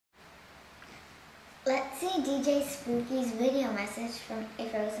Let's see DJ Spooky's video message from a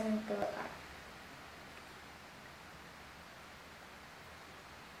frozen Bulacard.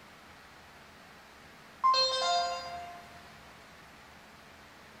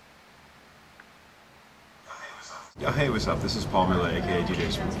 Hey, what's up? This is Paul Miller, aka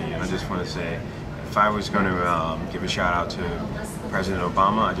DJ Spooky, and I just want to say, if I was going to give a shout out to President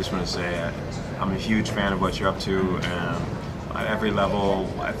Obama, I just want to say I'm a huge fan of what you're up to, and at every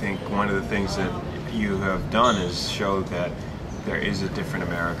level, I think one of the things that you have done is show that there is a different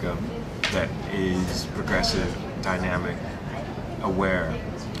America that is progressive, dynamic, aware,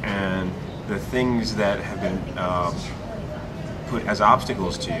 and the things that have been put as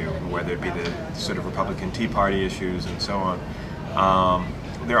obstacles to you, whether it be the sort of Republican Tea Party issues and so on,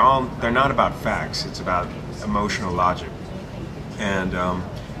 they're not about facts. It's about emotional logic, and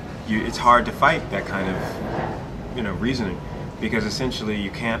it's hard to fight that kind of reasoning, because essentially you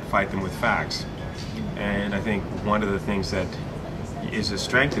can't fight them with facts. And I think one of the things that is a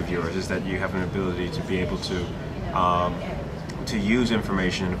strength of yours is that you have an ability to be able to use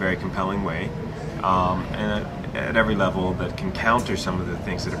information in a very compelling way, and at every level that can counter some of the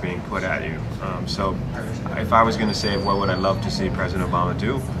things that are being put at you. So if I was going to say what would I love to see President Obama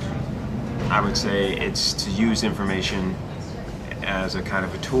do, I would say it's to use information as a kind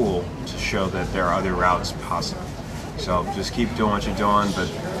of a tool to show that there are other routes possible. So just keep doing what you're doing, but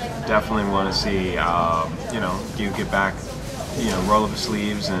definitely want to see you get back, roll up the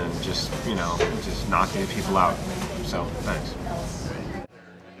sleeves and just knocking people out. So thanks.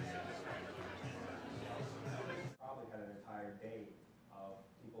 Probably had an entire day of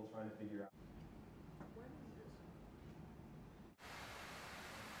people trying to figure out